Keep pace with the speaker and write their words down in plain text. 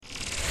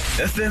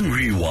FM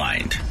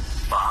Rewind.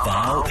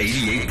 File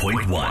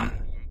 88.1.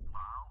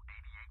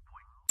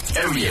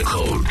 Area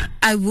code.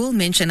 I will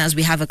mention, as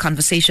we have a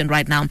conversation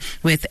right now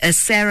with a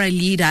Sara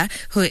leader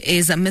who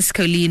is Miss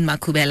Colleen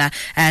Makhubele,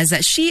 as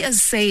she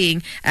is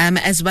saying,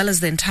 as well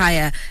as the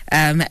entire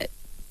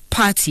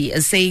party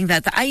is saying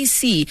that the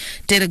IEC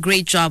did a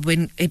great job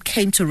when it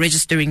came to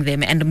registering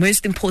them, and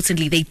most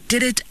importantly, they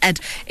did it at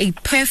a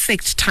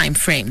perfect time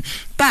frame.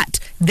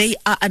 But they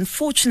are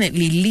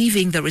unfortunately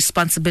leaving the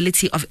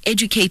responsibility of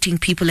educating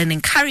people and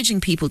encouraging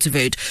people to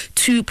vote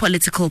to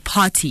political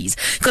parties.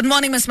 Good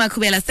morning, Ms.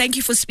 Makhubele. Thank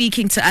you for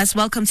speaking to us.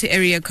 Welcome to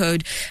Area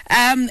Code.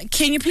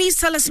 Can you please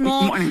tell us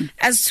more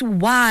as to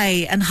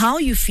why and how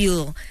you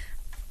feel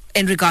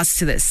in regards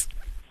to this?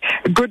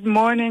 Good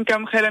morning,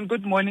 Kamkhel, and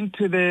good morning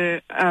to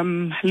the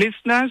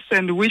listeners,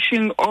 and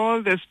wishing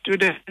all the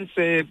students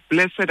a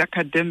blessed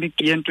academic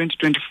year in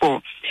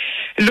 2024.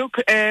 Look,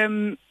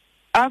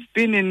 I've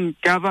been in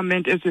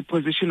government as a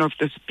position of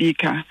the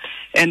Speaker,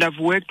 and I've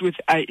worked with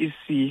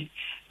IEC.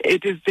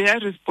 It is their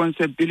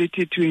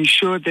responsibility to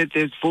ensure that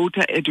there's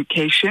voter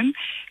education.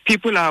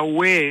 People are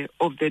aware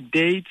of the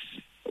dates,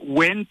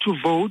 when to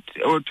vote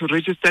or to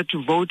register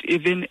to vote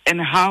even,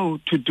 and how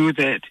to do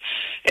that.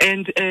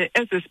 And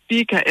as a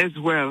speaker as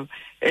well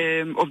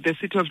of the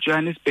city of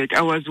Johannesburg,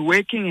 I was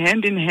working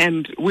hand in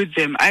hand with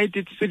them. I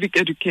did civic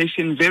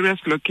education in various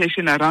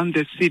locations around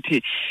the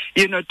city,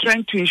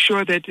 trying to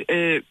ensure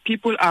that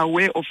people are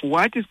aware of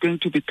what is going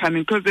to be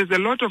coming, because there's a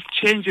lot of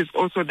changes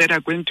also that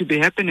are going to be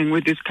happening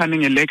with these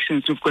coming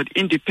elections. We've got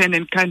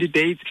independent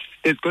candidates.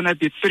 There's going to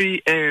be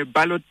 3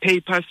 ballot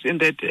papers in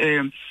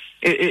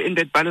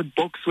that ballot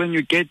box when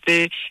you get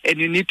there, and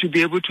you need to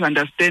be able to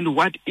understand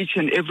what each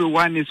and every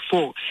one is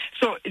for.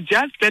 So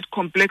just that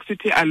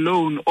complexity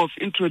alone of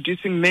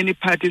introducing many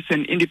parties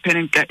and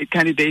independent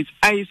candidates,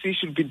 IEC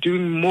should be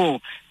doing more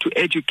to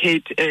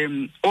educate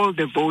all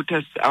the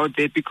voters out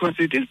there, because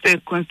it is their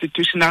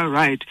constitutional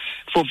right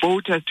for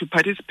voters to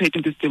participate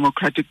in this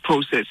democratic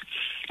process.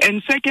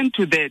 And second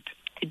to that,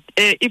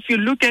 if you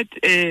look at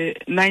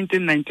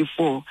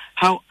 1994,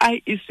 how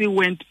IEC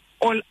went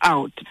all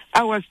out.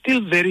 I was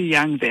still very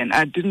young then.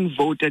 I didn't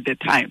vote at the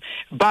time.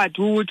 But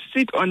we would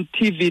sit on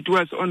TV. It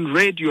was on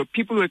radio.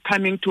 People were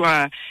coming to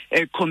our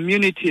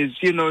communities,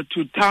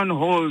 to town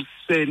halls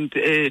and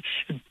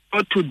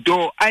door to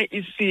door.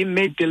 IEC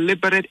made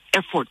deliberate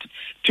effort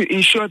to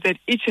ensure that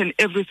each and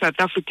every South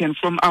African,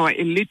 from our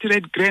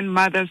illiterate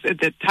grandmothers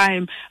at the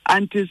time,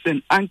 aunties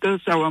and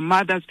uncles, our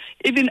mothers,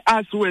 even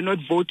us who were not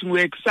voting, were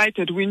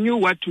excited. We knew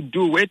what to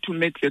do, where to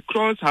make the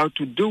cross, how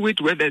to do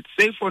it, whether it's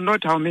safe or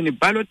not, how many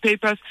ballot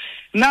papers.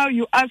 Now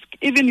you ask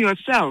even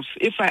yourself,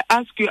 if I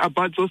ask you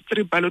about those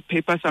 3 ballot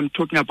papers I'm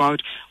talking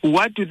about,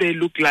 what do they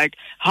look like?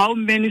 How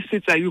many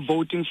seats are you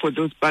voting for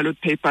those ballot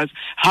papers?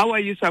 How are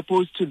you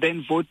supposed to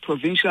then vote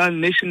provincial,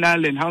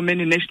 national, and how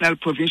many national,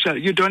 provincial?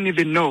 You don't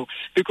even know,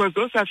 because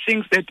those are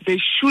things that they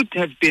should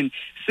have been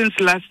since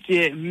last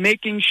year,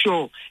 making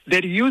sure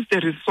that use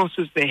the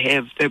resources they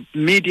have, the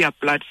media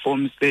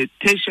platforms, the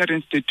tertiary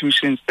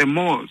institutions, the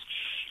malls.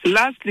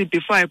 Lastly,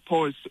 before I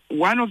pause,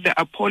 one of the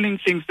appalling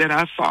things that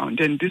I found,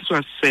 and this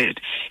was said,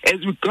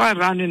 as we go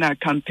around in our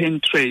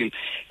campaign trail,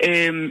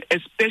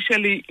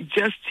 especially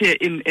just here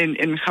in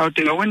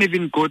Gauteng, I won't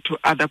even go to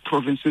other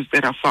provinces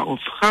that are far off.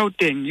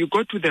 Gauteng, you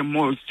go to the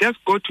malls,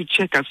 just go to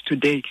Checkers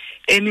today,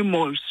 any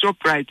mall,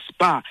 ShopRite,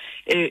 Spar,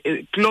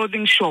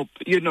 clothing shop,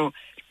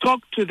 talk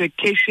to the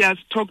cashiers,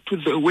 talk to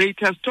the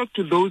waiters, talk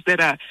to those that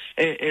are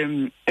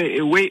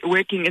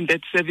working in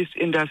that service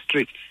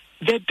industry.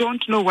 They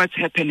don't know what's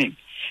happening.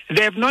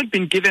 They have not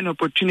been given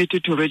opportunity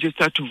to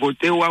register to vote.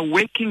 They were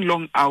working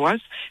long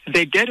hours.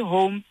 They get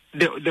home.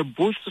 The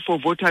booths for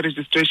voter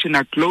registration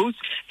are closed.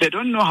 They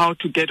don't know how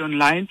to get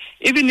online.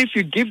 Even if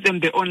you give them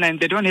the online,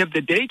 they don't have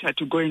the data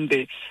to go in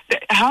there.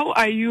 How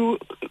are you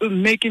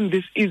making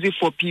this easy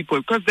for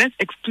people? Because that's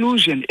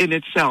exclusion in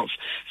itself.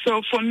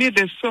 So for me,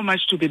 there's so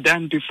much to be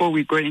done before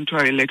we go into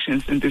our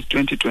elections in this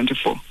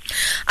 2024.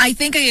 I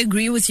think I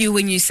agree with you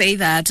when you say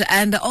that.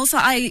 And also,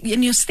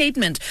 in your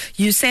statement,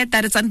 you said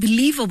that it's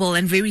unbelievable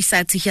and very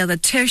sad to hear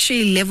that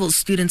tertiary level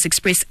students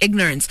express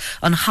ignorance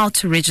on how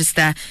to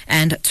register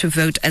and to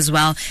vote as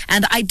well.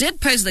 And I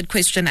did pose that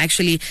question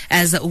actually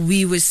as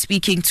we were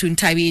speaking to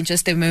Ntabi in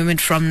just a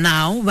moment from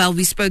now. Well,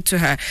 we spoke to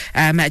her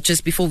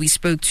just before we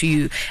spoke to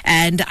you.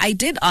 And I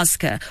did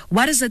ask her,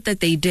 what is it that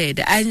they did?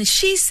 And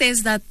she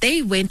says that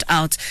they went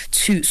out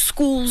to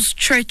schools,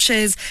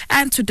 churches,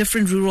 and to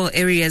different rural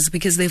areas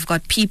because they've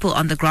got people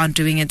on the ground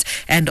doing it.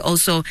 And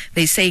also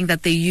they're saying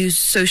that they use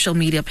social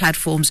media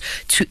platforms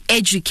to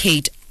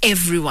educate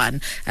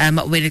everyone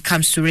when it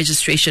comes to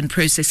registration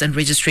process and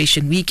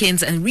registration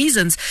weekends and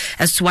reasons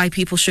as to why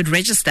people should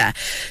register.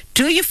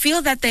 Do you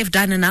feel that they've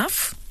done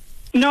enough?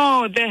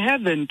 No, they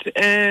haven't.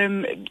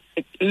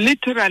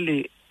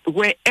 Literally,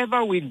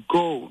 wherever we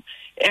go.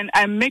 And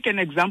I make an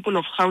example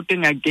of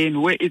Gauteng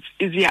again, where it's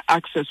easier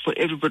access for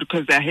everybody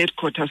because their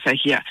headquarters are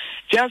here.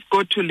 Just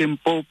go to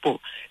Limpopo.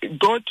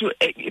 Go to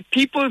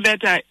people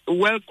that are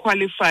well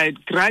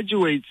qualified,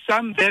 graduates,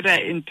 some that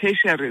are in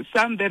tertiary,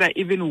 some that are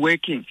even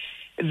working.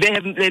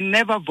 They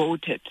never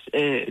voted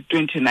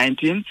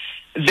 2019.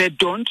 They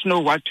don't know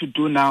what to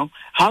do now.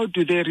 How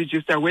do they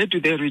register? Where do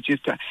they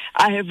register?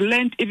 I have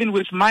learned, even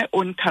with my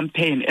own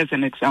campaign as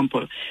an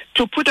example,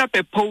 to put up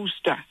a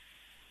poster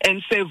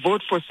and say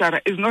vote for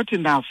Sara is not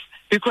enough,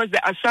 because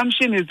the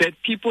assumption is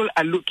that people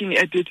are looking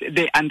at it,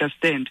 they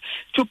understand.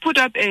 To put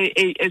up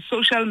a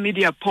social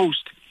media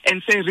post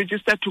and say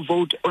register to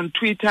vote on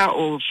Twitter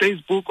or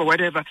Facebook or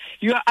whatever,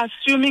 you are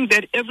assuming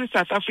that every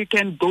South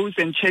African goes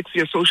and checks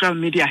your social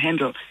media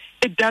handle.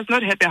 It does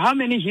not happen. How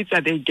many hits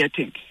are they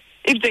getting?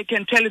 If they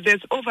can tell you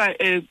there's over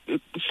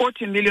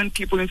 40 million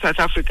people in South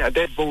Africa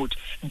that vote,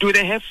 do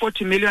they have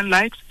 40 million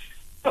likes?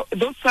 So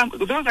those are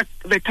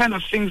the kind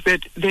of things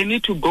that they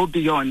need to go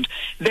beyond.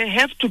 They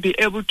have to be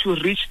able to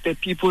reach the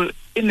people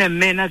in a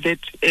manner that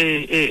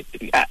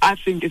I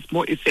think is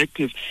more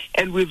effective.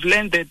 And we've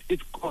learned that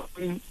it's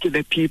going to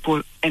the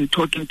people and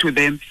talking to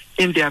them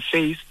in their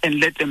face and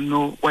let them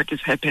know what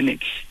is happening,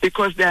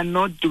 because they are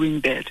not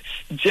doing that.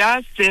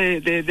 Just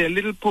the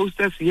little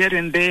posters here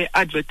and there,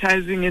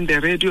 advertising in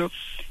the radio.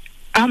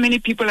 How many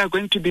people are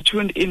going to be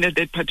tuned in at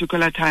that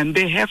particular time?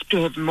 They have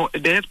to have more.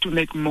 They have to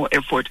make more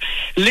effort.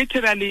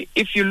 Literally,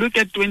 if you look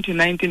at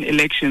 2019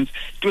 elections,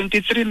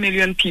 23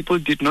 million people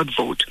did not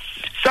vote.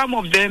 Some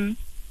of them,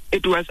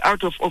 it was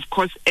out of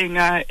course,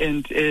 anger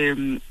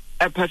and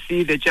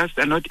apathy. They just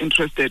are not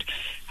interested.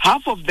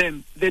 Half of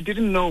them, they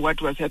didn't know what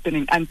was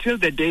happening until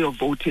the day of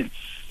voting.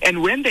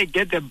 And when they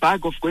get the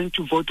bug of going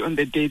to vote on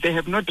the day, they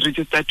have not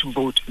registered to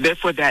vote.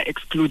 Therefore, they are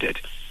excluded.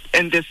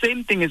 And the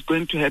same thing is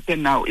going to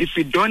happen now if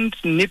we don't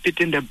nip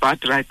it in the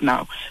bud right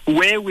now,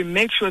 where we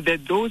make sure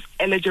that those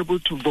eligible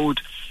to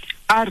vote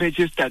are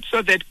registered,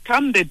 so that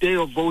come the day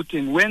of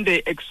voting, when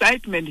the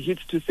excitement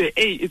hits to say,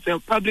 hey, it's a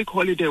public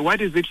holiday,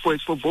 what is it for?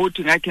 It's for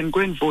voting, I can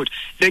go and vote.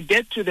 They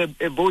get to the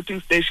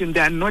voting station, they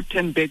are not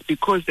turned back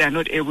because they are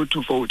not able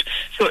to vote.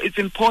 So it's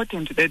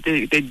important that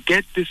they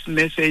get this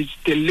message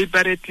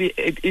deliberately.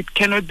 It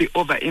cannot be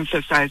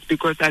overemphasized,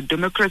 because our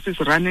democracy is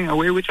running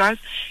away with us.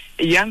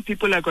 Young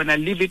people are going to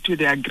leave it to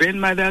their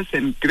grandmothers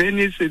and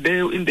grannies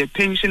there in the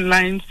pension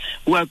lines,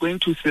 who are going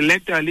to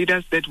select our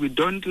leaders that we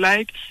don't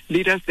like,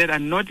 leaders that are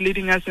not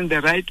leading us in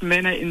the right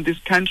manner in this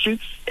country,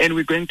 and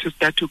we're going to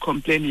start to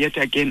complain yet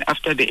again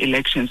after the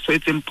election. So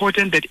it's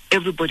important that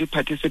everybody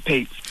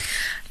participates.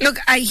 Look,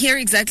 I hear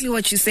exactly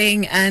what you're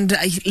saying, and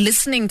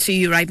listening to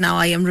you right now,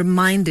 I am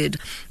reminded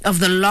of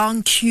the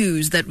long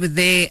queues that were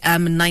there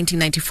in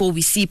 1994.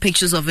 We see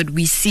pictures of it,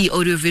 we see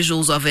audio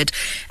visuals of it,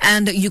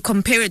 and you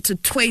compare it to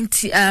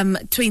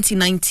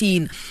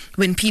 2019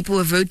 when people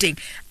were voting.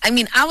 I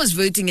mean, I was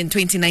voting in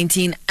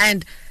 2019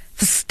 and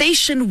the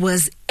station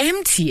was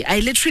empty. I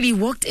literally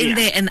walked in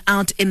there and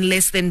out in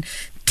less than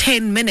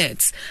 10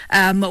 minutes,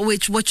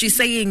 which what you're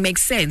saying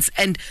makes sense.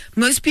 And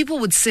most people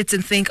would sit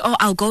and think, oh,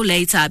 I'll go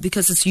later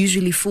because it's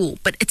usually full.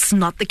 But it's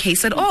not the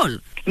case at all.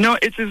 No,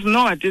 it is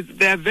not.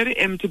 They are very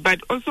empty. But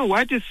also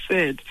what is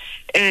said,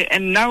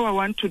 and now I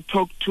want to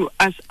talk to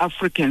us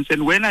Africans.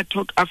 And when I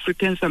talk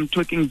Africans, I'm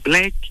talking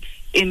black,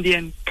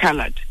 Indian,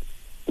 colored.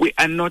 We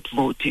are not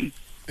voting.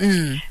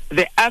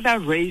 The other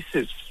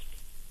races,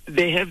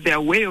 they have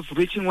their way of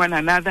reaching one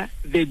another.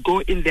 They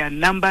go in their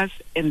numbers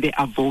and they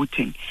are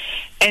voting.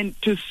 And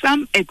to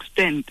some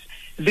extent,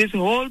 this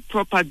whole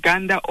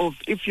propaganda of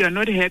if you are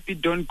not happy,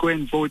 don't go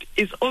and vote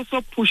is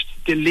also pushed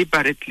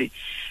deliberately.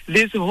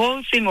 This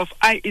whole thing of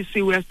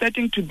IEC, we are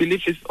starting to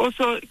believe is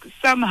also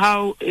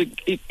somehow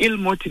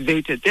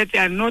ill-motivated, that they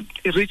are not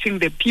reaching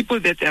the people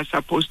that they are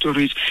supposed to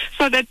reach,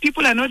 so that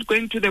people are not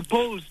going to the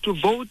polls to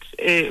vote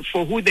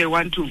for who they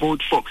want to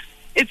vote for.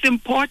 It's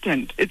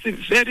important. It's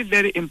very,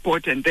 very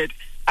important that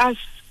us,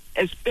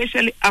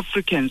 especially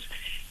Africans,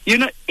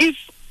 if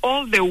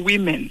all the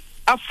women,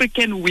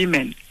 African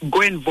women,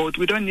 go and vote,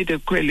 we don't need a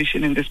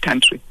coalition in this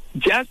country.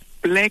 Just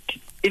black,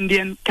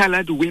 Indian,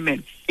 colored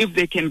women, if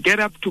they can get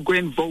up to go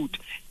and vote,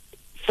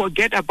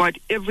 forget about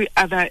every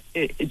other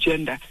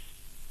gender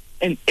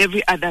and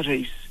every other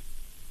race.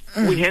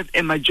 We have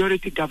a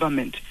majority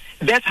government.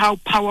 That's how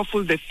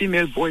powerful the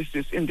female voice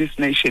is in this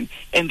nation,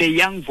 and the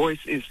young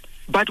voice is.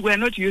 But we're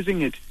not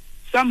using it.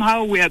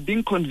 Somehow we are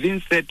being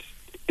convinced that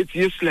it's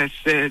useless.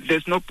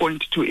 There's no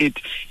point to it.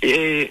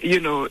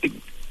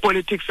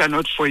 Politics are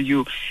not for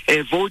you.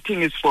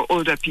 Voting is for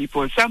older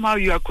people. Somehow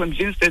you are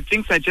convinced that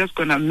things are just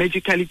going to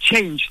magically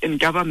change in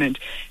government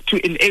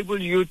to enable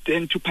you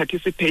then to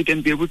participate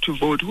and be able to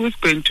vote. Who's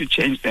going to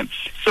change them?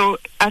 So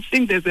I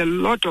think there's a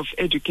lot of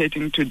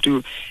educating to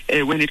do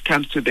when it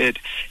comes to that.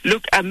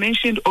 Look, I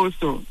mentioned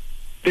also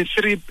the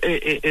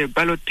 3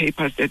 ballot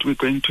papers that we're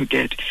going to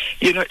get.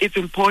 It's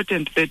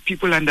important that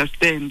people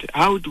understand,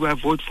 how do I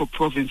vote for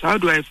province? How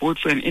do I vote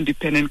for an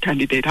independent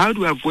candidate? How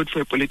do I vote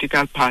for a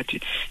political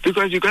party?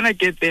 Because you're going to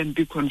get there and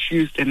be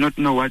confused and not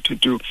know what to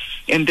do.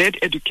 And that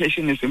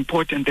education is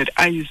important, that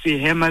IEC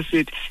hammers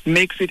it,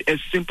 makes it as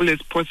simple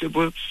as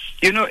possible.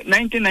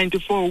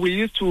 1994, we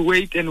used to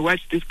wait and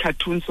watch these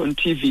cartoons on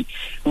TV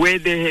where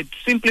they had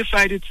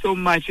simplified it so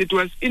much. It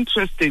was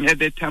interesting at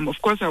that time.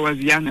 Of course, I was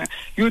younger.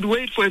 You'd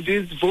wait for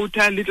this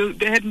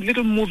they had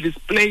little movies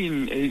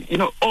playing,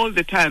 all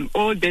the time,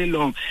 all day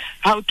long.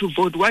 How to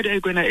vote, what are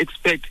you going to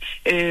expect,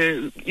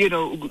 who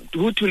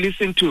to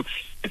listen to.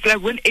 It's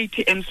like when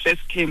ATMs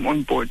first came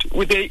on board,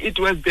 it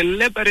was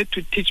deliberate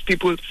to teach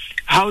people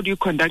how do you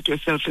conduct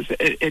yourself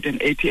at an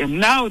ATM.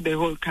 Now the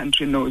whole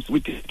country knows. We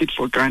take it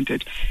for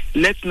granted.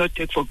 Let's not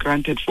take for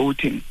granted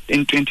voting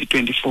in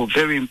 2024.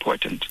 Very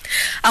important.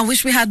 I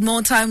wish we had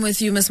more time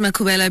with you, Ms.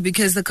 Makhubele,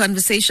 because the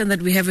conversation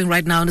that we're having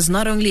right now is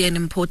not only an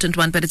important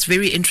one, but it's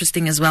very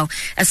interesting as well,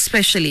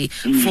 especially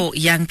for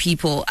young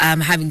people,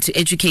 having to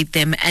educate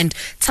them and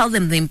tell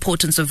them the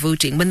importance of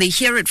voting. When they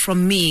hear it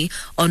from me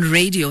on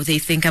radio, they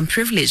think I'm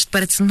privileged,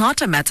 but it's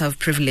not a matter of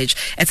privilege.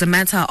 It's a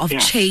matter of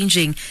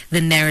changing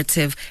the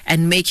narrative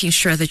and making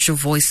sure that your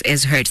voice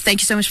is heard.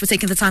 Thank you so much for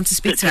taking the time to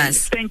speak to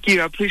us. Thank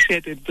you. I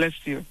appreciate it. Bless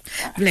you.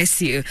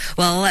 Bless you.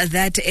 Well,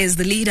 that is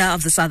the leader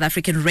of the South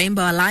African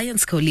Rainbow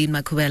Alliance, Colleen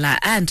Makhubele,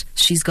 and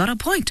she's got a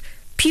point.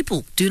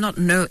 People do not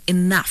know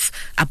enough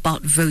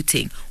about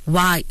voting,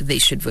 why they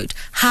should vote,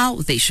 how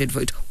they should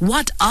vote,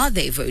 what are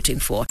they voting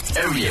for.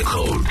 Area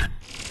code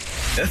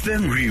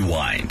FM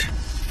Rewind.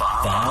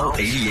 File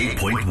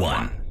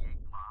 88.1.